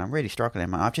 Shit, man, I'm really struggling,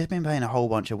 man. I've just been playing a whole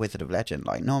bunch of Wizard of Legend.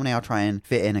 Like, normally I'll try and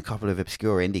fit in a couple of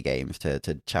obscure indie games to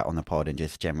chat on the pod and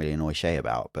just generally annoy Shay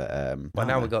about. But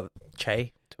now we've got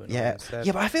Che. Yeah,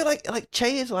 but I feel like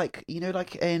Che is like,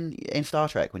 like in Star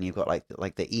Trek when you've got like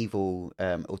the evil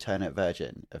alternate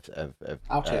version of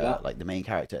I'll take that. like the main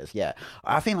characters. Yeah,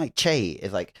 I think like Che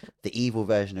is like the evil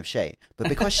version of Shay, but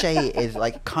because Shay is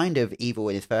like kind of evil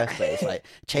in his first place, like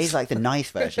Che's like the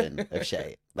nice version of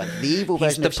Shay. Like the evil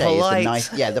version of Shay is the nice,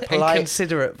 the polite,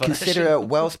 considerate,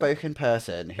 well-spoken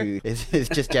person who is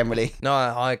just generally. No,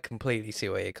 I completely see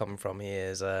where you're coming from. He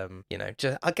is,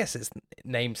 just I guess it's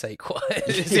namesake.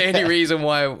 It's the only reason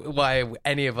why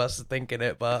any of us are thinking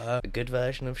it, but a good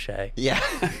version of Shay. Yeah,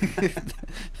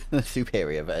 the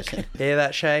superior version. Hear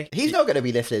that, Shay? He's not going to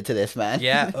be listening to this, man.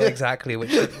 Yeah, exactly.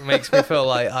 Which makes me feel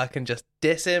like I can just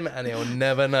diss him and he'll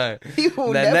never know.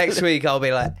 Then next week I'll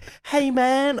be like, "Hey,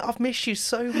 man, I've missed you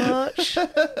so much."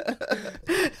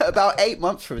 About 8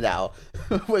 months from now,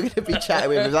 we're going to be chatting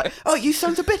with him like, "Oh, you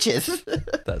sons of bitches."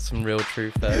 That's some real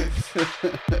truth, though.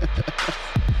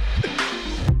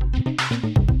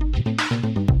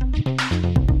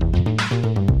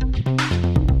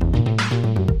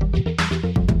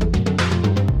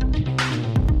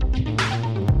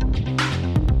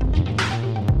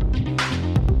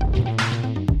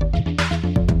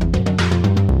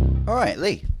 Right,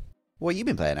 Lee, what have you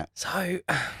been playing at? So,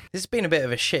 this has been a bit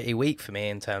of a shitty week for me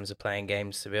in terms of playing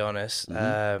games, to be honest.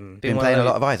 Been playing a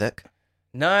lot of Isaac?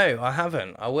 No, I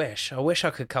haven't. I wish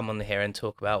I could come on here and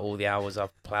talk about all the hours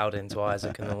I've ploughed into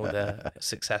Isaac and all the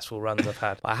successful runs I've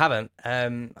had. But I haven't.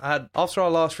 After our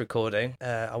last recording,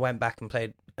 I went back and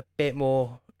played a bit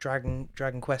more Dragon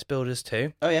Quest Builders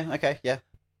 2. Oh, yeah, okay, yeah.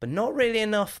 But not really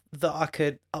enough that I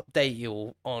could update you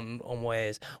all on where it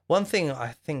is. One thing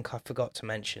I think I forgot to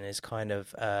mention is kind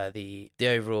of the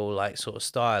overall like sort of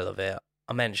style of it.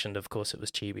 I mentioned, of course, it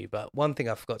was chibi, but one thing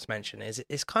I forgot to mention is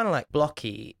it's kind of like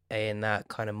blocky in that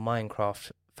kind of Minecraft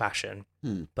fashion,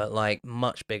 but like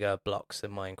much bigger blocks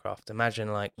than Minecraft.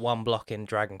 Imagine like one block in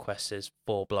Dragon Quest is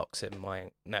 8 blocks in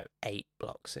Minecraft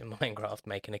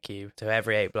making a cube. So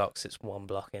every 8 blocks, it's one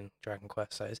block in Dragon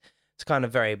Quest. So it's kind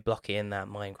of very blocky in that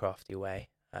Minecrafty way.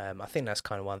 I think that's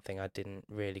kind of one thing I didn't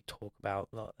really talk about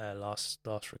last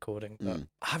recording, but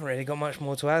I haven't really got much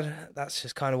more to add. That's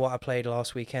just kind of what I played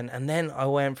last weekend, and then I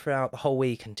went throughout the whole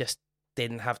week and just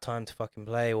didn't have time to fucking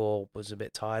play or was a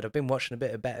bit tired. I've been watching a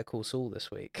bit of Better Call Saul this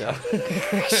week. And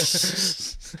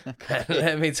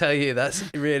let me tell you, that's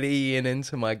really eating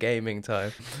into my gaming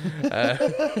time.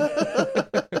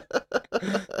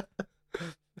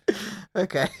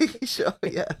 Okay, sure,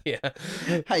 yeah. Yeah.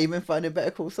 How you been finding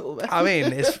Better Call Saul, man? I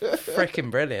mean, it's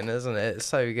freaking brilliant, isn't it? It's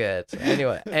so good.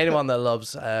 Anyway, anyone that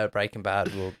loves Breaking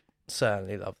Bad will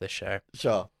certainly love this show.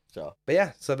 Sure. Sure. But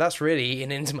yeah, so that's really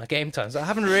eating into my game time. So I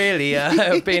haven't really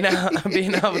been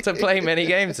able to play many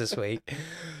games this week.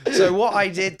 So what I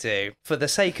did do, for the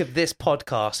sake of this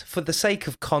podcast, for the sake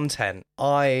of content,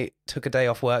 I took a day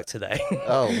off work today.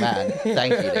 Oh man,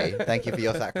 thank you, Lee. Thank you for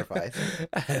your sacrifice.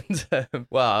 And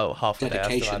well, half a day.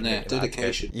 Dedication there.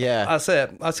 Dedication. Yeah. That's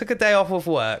it. I took a day off of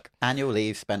work. Annual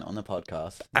leave spent on the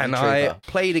podcast. And Trooper. I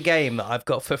played a game that I've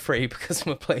got for free because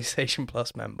I'm a PlayStation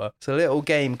Plus member. It's a little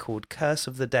game called Curse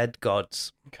of the Dead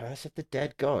Gods. Curse of the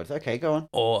Dead Gods. Okay, go on.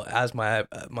 Or as my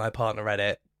partner read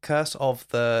it, Curse of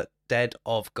the Dead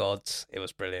of Gods. It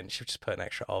was brilliant. She just put an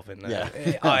extra of in there.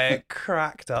 Yeah. I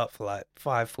cracked up for like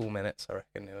 5 full minutes, I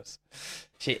reckon it was.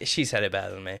 She said it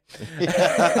better than me.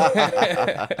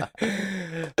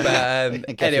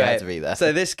 But Guess you had to anyway, be there.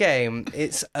 so this game,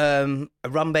 it's a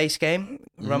run-based game,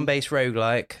 run-based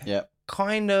roguelike. Yeah.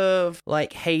 Kind of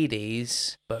like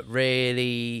Hades, but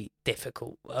really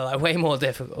difficult. Like way more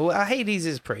difficult. Well, Hades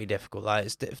is pretty difficult. Like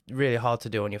it's really hard to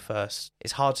do on your first.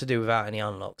 It's hard to do without any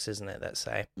unlocks, isn't it? Let's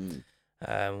say.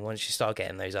 Once you start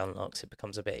getting those unlocks, it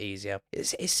becomes a bit easier.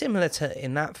 It's similar to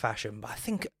in that fashion, but I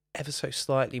think ever so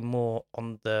slightly more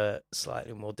on the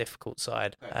slightly more difficult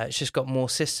side. It's just got more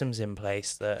systems in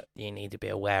place that you need to be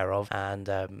aware of, and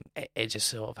it just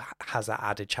sort of has that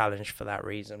added challenge for that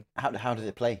reason. How does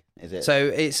it play? Is it So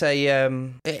it's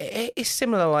a it's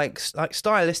similar, like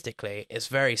stylistically, it's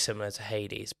very similar to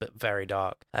Hades, but very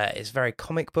dark. It's very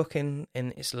comic book in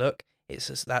its look. It's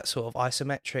just that sort of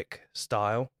isometric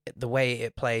style. The way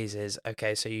it plays is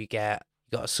okay. So you got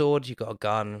a sword, you got a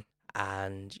gun,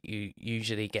 and you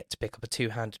usually get to pick up a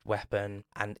two-handed weapon,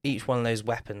 and each one of those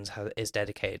weapons is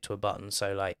dedicated to a button.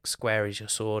 So like square is your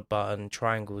sword button,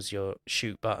 triangle is your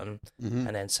shoot button,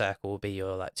 and then circle will be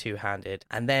your like two-handed,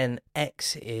 and then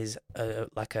X is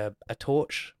like a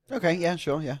torch. Okay, yeah,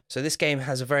 sure, yeah. So this game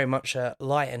has a very much a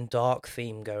light and dark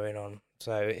theme going on.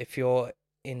 So if you're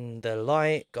in the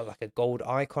light, got like a gold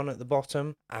icon at the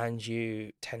bottom, and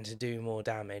you tend to do more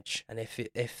damage. And if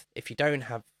you don't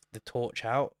have the torch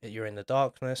out, you're in the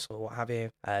darkness or what have you,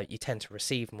 you tend to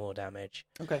receive more damage.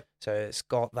 Okay. So it's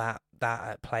got that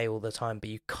at play all the time, but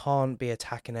you can't be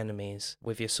attacking enemies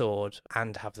with your sword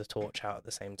and have the torch out at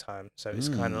the same time. So it's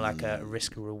kind of like a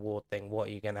risk and reward thing. What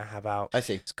are you going to have out? I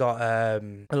see. It's got a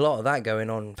lot of that going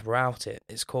on throughout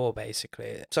its core,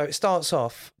 basically. So it starts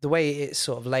off, the way it's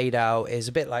sort of laid out is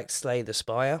a bit like Slay the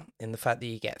Spire, in the fact that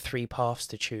you get 3 paths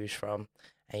to choose from.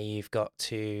 And you've got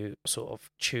to sort of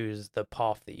choose the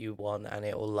path that you want, and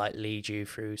it will like lead you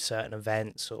through certain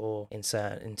events or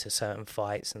into certain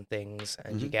fights and things.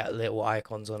 And you get little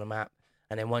icons on a map.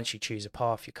 And then once you choose a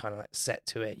path, you're kind of like set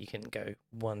to it. You can go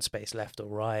 1 space left or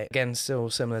right. Again, still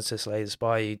similar to Slay the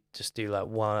Spire. You just do like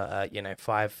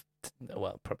 5,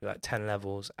 well, probably like 10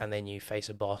 levels, and then you face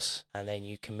a boss, and then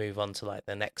you can move on to like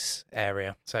the next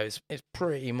area. So it's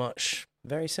pretty much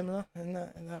very similar in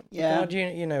that Yeah. regard.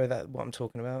 You know what I'm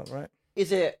talking about, right?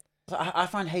 Is it? I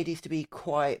find Hades to be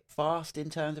quite fast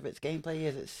in terms of its gameplay.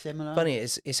 Is it similar? Funny,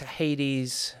 it's a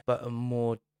Hades, but a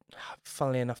more,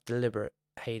 funnily enough, deliberate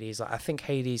Hades. Like I think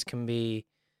Hades can be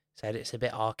said it's a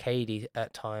bit arcadey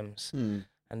at times, and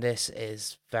this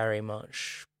is very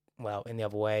much, well, in the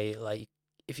other way. Like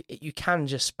if you can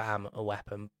just spam a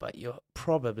weapon, but you're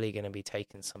probably going to be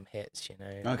taking some hits, you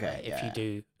know. Okay, if you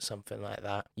do something like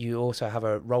that. You also have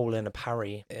a roll and a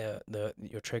parry.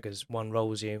 Your triggers, one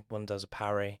rolls you, one does a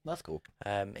parry. That's cool.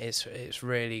 It's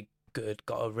really good.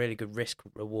 Got a really good risk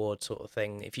reward sort of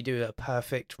thing. If you do a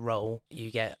perfect roll,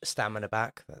 you get stamina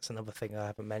back. That's another thing I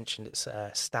haven't mentioned. It's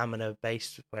stamina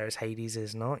based, whereas Hades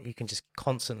is not. You can just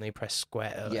constantly press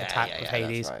square to attack with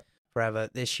Hades. That's right. Forever.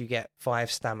 This you get 5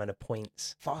 stamina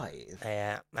points. 5.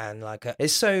 Yeah, and like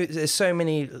there's so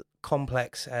many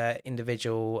complex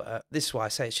individual. This is why I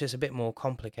say it's just a bit more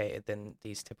complicated than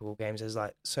these typical games. There's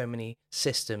like so many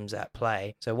systems at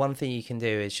play. So one thing you can do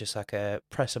is just like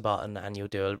press a button and you'll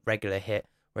do a regular hit.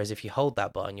 Whereas if you hold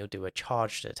that button, you'll do a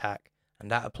charged attack.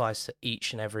 And that applies to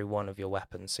each and every one of your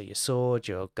weapons. So your sword,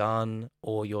 your gun,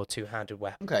 or your two-handed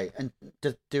weapon. Okay, and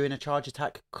does doing a charge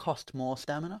attack cost more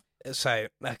stamina? So,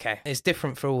 okay, it's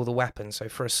different for all the weapons. So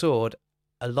for a sword,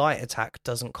 a light attack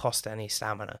doesn't cost any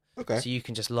stamina. Okay. So you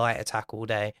can just light attack all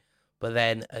day. But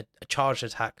then a charged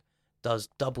attack does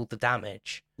double the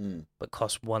damage, but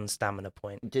costs 1 stamina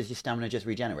point. Does your stamina just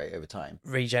regenerate over time?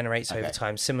 Regenerates over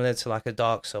time, similar to like a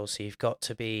Dark Souls. So you've got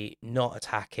to be not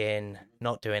attacking,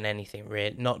 not doing anything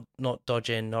real, not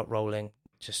dodging, not rolling.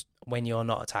 Just when you're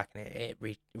not attacking it,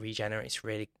 it regenerates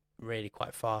really, really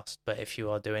quite fast. But if you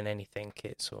are doing anything,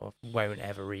 it sort of won't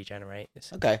ever regenerate.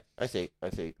 Okay, I see.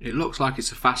 It looks like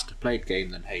it's a faster played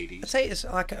game than I'd Hades. say it's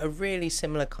like a really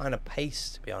similar kind of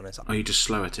pace, to be honest. Or you just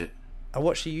slow at it. I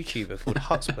watched a YouTuber called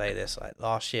Hux play this like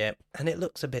last year, and it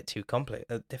looks a bit too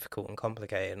difficult and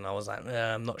complicated, and I was like,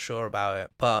 I'm not sure about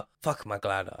it. But fuck, am I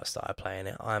glad that I started playing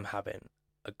it. I'm having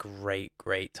a great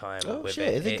time with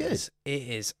it. Is it good? It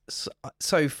is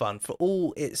so fun for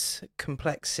all its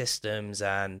complex systems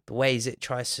and the ways it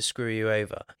tries to screw you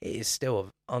over. It is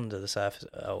still under the surface,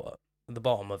 the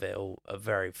bottom of it all, a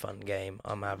very fun game.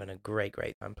 I'm having a great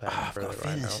time playing I've through got a it right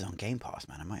feeling now. this is on Game Pass,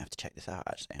 man. I might have to check this out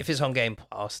actually. If it's on Game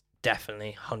Pass,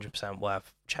 definitely 100%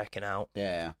 worth checking out.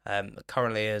 Yeah.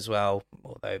 Currently as well,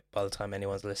 although by the time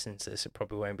anyone's listening to this, it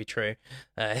probably won't be true.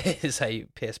 It's a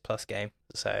PS Plus game,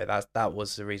 so that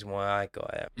was the reason why I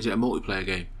got it. Is it a multiplayer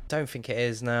game? Don't think it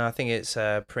is. No, I think it's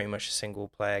pretty much a single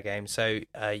player game. So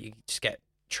you just get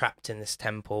trapped in this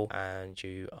temple, and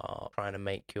you are trying to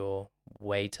make your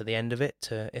way to the end of it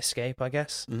to escape, I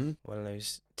guess. Mm-hmm. One of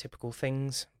those typical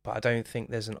things. But I don't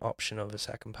think there's an option of a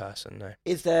second person, no.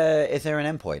 Is there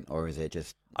an endpoint, or is it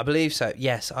just? I believe so.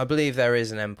 Yes, I believe there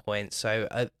is an endpoint. So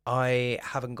I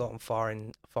haven't gotten far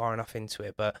enough into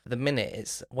it, but the minute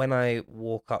it's when I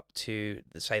walk up to,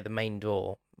 say, the main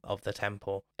door of the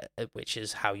temple, which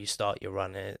is how you start your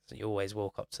run. You always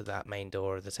walk up to that main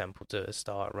door of the temple to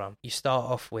start a run. You start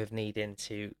off with needing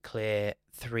to clear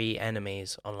 3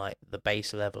 enemies on like the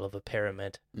base level of a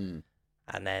pyramid.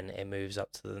 And then it moves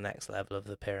up to the next level of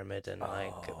the pyramid, and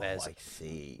there's I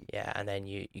see. Yeah, and then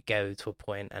you go to a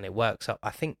point and it works up,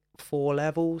 I think, 4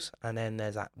 levels, and then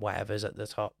there's that whatever's at the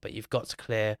top, but you've got to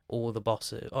clear all the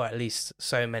bosses, or at least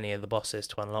so many of the bosses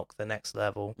to unlock the next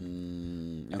level.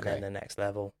 And then the next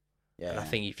level. Yeah. And I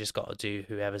think you've just got to do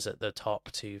whoever's at the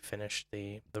top to finish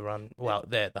the run. Well,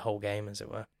 the whole game, as it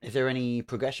were. Is there any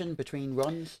progression between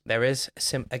runs? There is,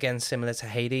 again, similar to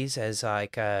Hades, there's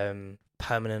like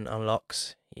permanent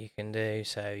unlocks you can do,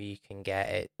 so you can get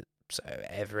it. So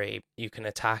you can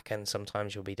attack, and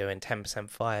sometimes you'll be doing 10%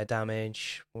 fire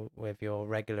damage with your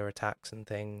regular attacks and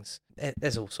things.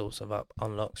 There's all sorts of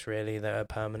unlocks really that are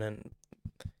permanent.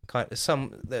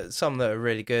 Some that are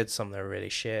really good, some that are really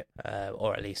shit,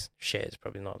 or at least shit is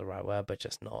probably not the right word, but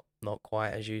just not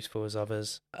quite as useful as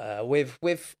others.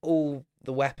 With all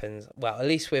the weapons, well, at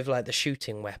least with like the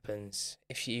shooting weapons,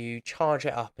 if you charge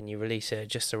it up and you release it at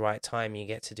just the right time, you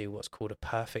get to do what's called a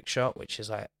perfect shot, which is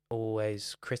like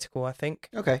always critical, I think.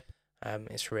 Okay.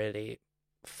 It's really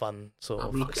fun sort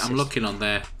of. I'm looking on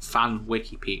their fan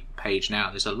wiki page now.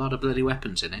 There's a lot of bloody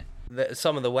weapons in it.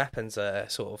 Some of the weapons are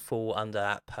sort of fall under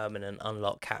that permanent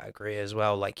unlock category as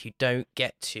well. Like you don't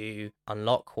get to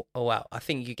unlock. Oh well, I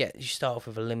think you start off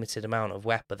with a limited amount of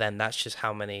weapons, but then that's just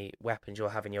how many weapons you'll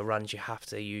have in your runs. You have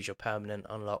to use your permanent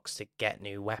unlocks to get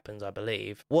new weapons, I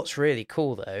believe. What's really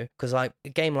cool though, because like a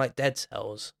game like Dead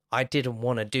Cells, I didn't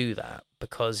want to do that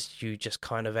because you just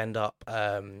kind of end up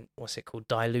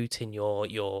diluting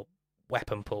your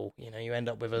weapon pool. You end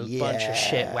up with a bunch of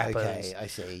shit weapons. Okay, I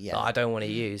see. Yeah, that I don't want to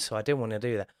use, so I didn't want to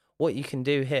do that. What you can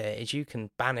do here is you can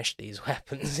banish these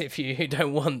weapons if you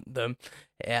don't want them.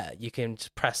 Yeah, you can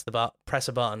just press a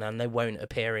button and they won't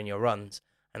appear in your runs.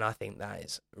 And I think that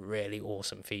is a really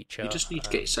awesome feature. You just need to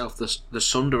get yourself the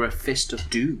Sunderer Fist of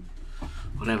Doom,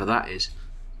 whatever that is.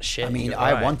 Shit, I mean,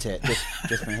 I want it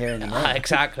just from hearing the name.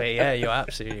 Exactly. Yeah, you're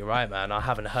absolutely right, man. I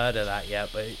haven't heard of that yet,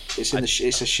 but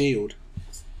it's a shield.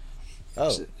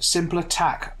 Oh. Simple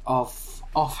attack of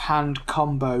offhand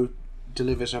combo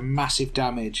delivers a massive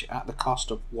damage at the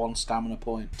cost of 1 stamina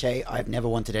point. Jay, I've never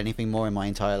wanted anything more in my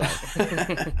entire life.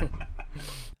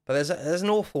 But there's an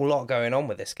awful lot going on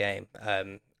with this game,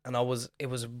 and I was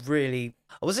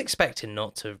expecting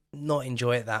not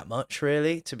enjoy it that much,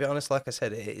 really. To be honest, like I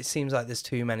said, it seems like there's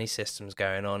too many systems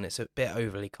going on. It's a bit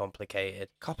overly complicated.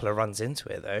 A couple of runs into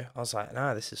it, though, I was like,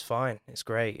 no, this is fine. It's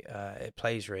great. It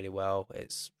plays really well.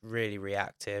 It's really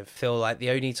reactive. I feel like the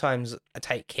only times I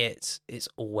take hits, it's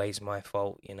always my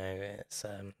fault. It's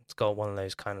got one of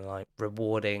those kind of like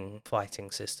rewarding fighting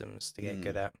systems to get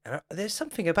good at. And there's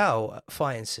something about a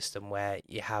fighting system where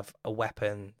you have a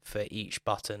weapon for each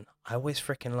button. I always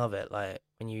freaking love it. Like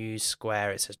when you use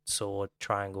square, it's a sword.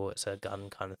 Triangle, it's a gun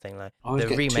kind of thing. Like the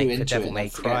remake for Devil May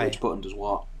Cry. Which button does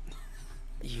what?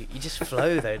 You just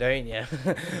flow though, don't you?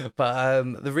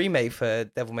 But the remake for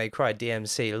Devil May Cry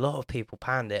DMC, a lot of people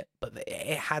panned it, but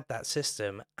it had that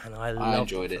system, and I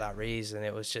loved it for that reason.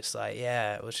 It was just like,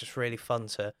 yeah, it was just really fun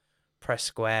to press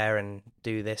square and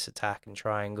do this attack and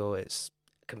triangle. It's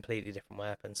a completely different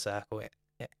weapon. Circle.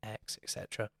 X,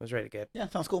 etc. It was really good. Yeah,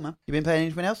 sounds cool, man. You been playing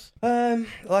anything else?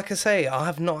 Like I say, I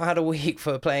have not had a week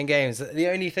for playing games. The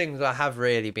only things I have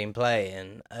really been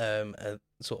playing are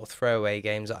sort of throwaway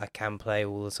games that I can play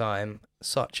all the time,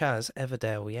 such as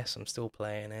Everdale. Yes, I'm still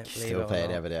playing it. Still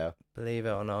playing Everdale. Believe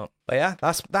it or not. But yeah,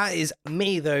 that is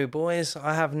me though, boys.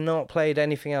 I have not played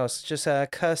anything else. Just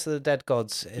Curse of the Dead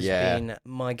Gods has been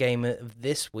my game of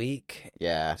this week.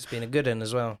 Yeah. It's been a good one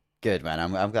as well. Good, man.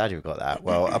 I'm glad you've got that.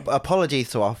 Well, apologies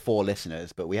to our 4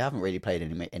 listeners, but we haven't really played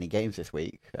any games this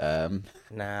week.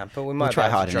 Nah, but we might try be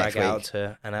able to harder drag next it out week.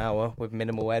 to an hour with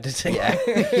minimal editing. Yeah,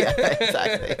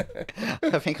 exactly.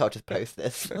 I think I'll just post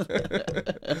this.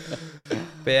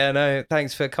 But yeah, no,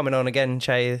 thanks for coming on again,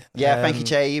 Che. Yeah, thank you,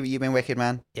 Che. You've been wicked,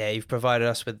 man. Yeah, you've provided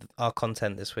us with our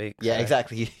content this week. Yeah, so.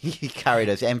 exactly. You carried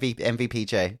us. MVP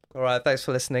Che. All right, thanks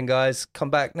for listening, guys. Come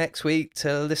back next week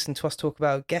to listen to us talk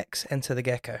about Gex, Enter the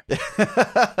Gecko.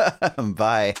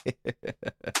 Bye.